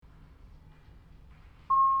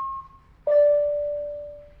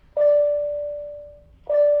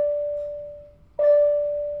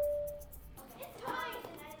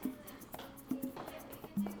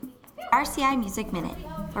RCI Music Minute,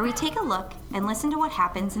 where we take a look and listen to what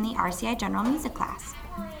happens in the RCI General Music class.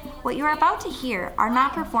 What you are about to hear are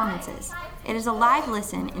not performances. It is a live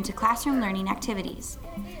listen into classroom learning activities.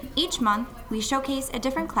 Each month, we showcase a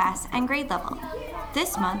different class and grade level.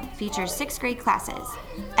 This month features 6th grade classes.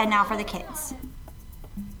 And now for the kids.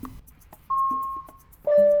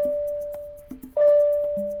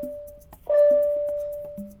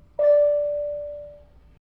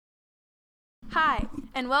 Hi,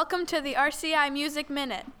 and welcome to the RCI Music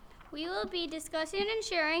Minute. We will be discussing and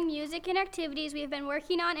sharing music and activities we have been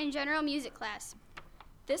working on in general music class.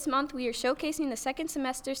 This month we are showcasing the second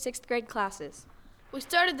semester 6th grade classes. We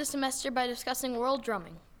started the semester by discussing world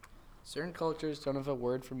drumming. Certain cultures don't have a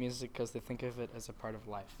word for music because they think of it as a part of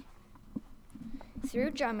life.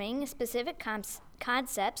 Through drumming, specific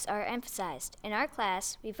concepts are emphasized. In our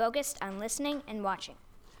class, we focused on listening and watching.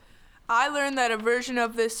 I learned that a version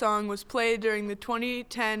of this song was played during the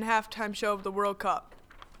 2010 halftime show of the World Cup.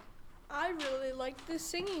 I really liked the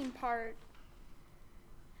singing part.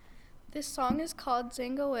 This song is called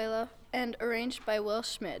Zangoela and arranged by Will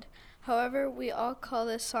Schmid. However, we all call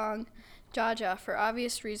this song Jaja for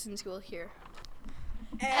obvious reasons you will hear.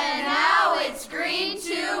 And now it's Green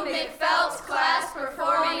 2 McFelt's class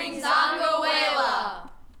performing Zangoela.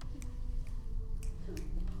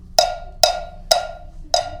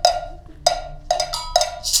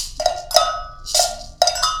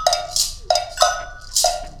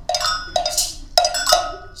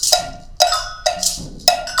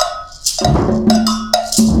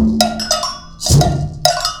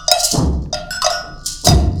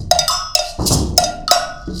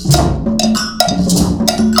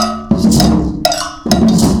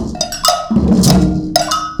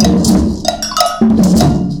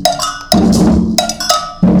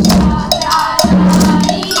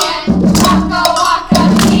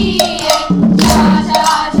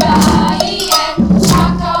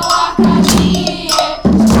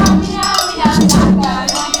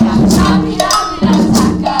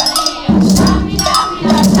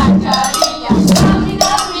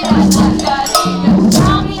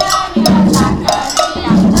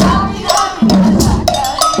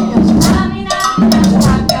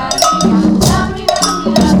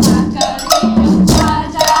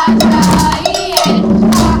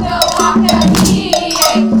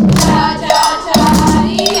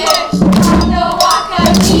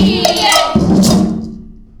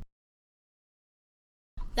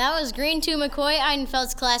 That was Green 2 McCoy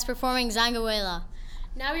Eidenfeld's class performing Zangoela.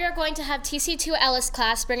 Now we are going to have TC2 Ellis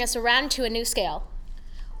class bring us around to a new scale.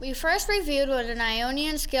 We first reviewed what an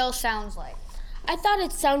Ionian scale sounds like. I thought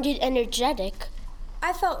it sounded energetic.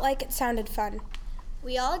 I felt like it sounded fun.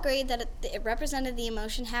 We all agreed that it represented the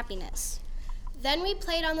emotion happiness. Then we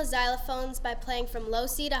played on the xylophones by playing from low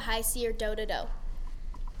C to high C or do to do.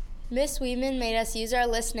 Miss Weeman made us use our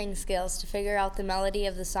listening skills to figure out the melody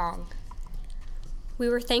of the song. We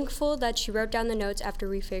were thankful that she wrote down the notes after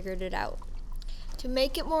we figured it out. To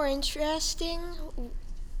make it more interesting,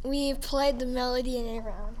 we played the melody in a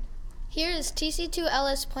round. Here is TC2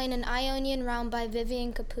 Ellis playing an Ionian round by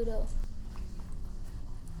Vivian Caputo.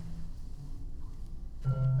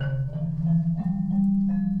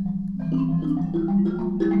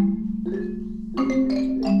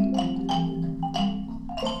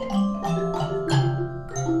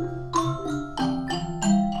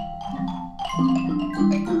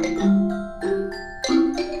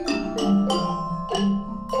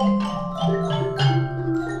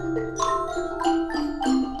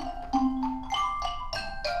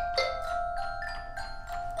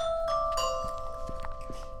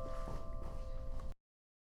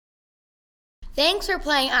 Thanks for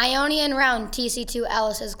playing Ionian Round, TC2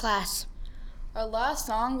 Ellis's class. Our last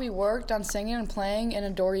song we worked on singing and playing in a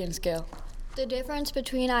Dorian scale. The difference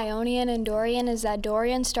between Ionian and Dorian is that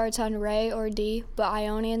Dorian starts on Re or D, but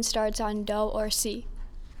Ionian starts on Do or C.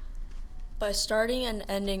 By starting and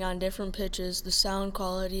ending on different pitches, the sound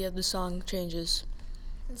quality of the song changes.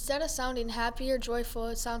 Instead of sounding happy or joyful,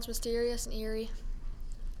 it sounds mysterious and eerie.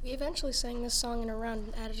 We eventually sang this song in a round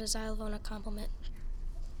and added a xylophone accompaniment.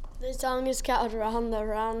 The song is called Round and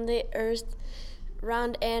Round the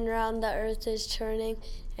Earth is Turning,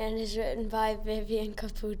 and is written by Vivian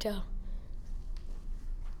Caputo.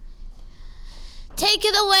 Take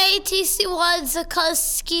it away, TC1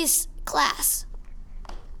 Zakuski's class.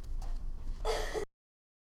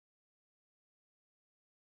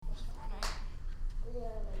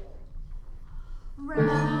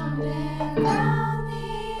 Round and round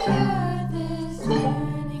the earth is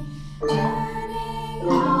turning, turning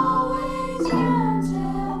always round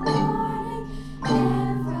till morning,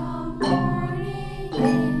 and from morning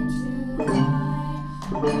into night.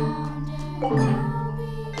 Round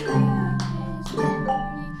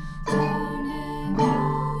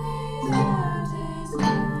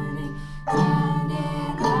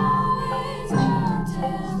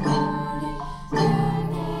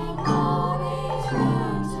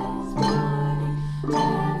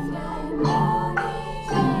drifting morning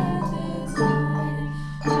is exciting,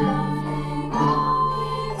 drifting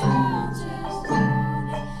always branches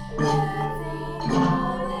turning, drifting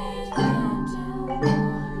always into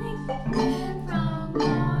morning, drift from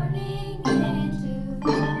morning into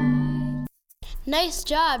night. Nice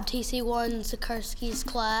job, TC1 Zakarski's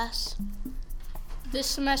class. This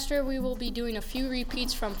semester we will be doing a few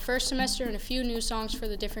repeats from first semester and a few new songs for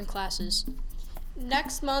the different classes.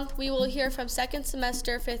 Next month, we will hear from second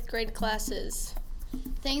semester 5th grade classes.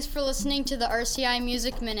 Thanks for listening to the RCI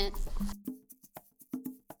Music Minute.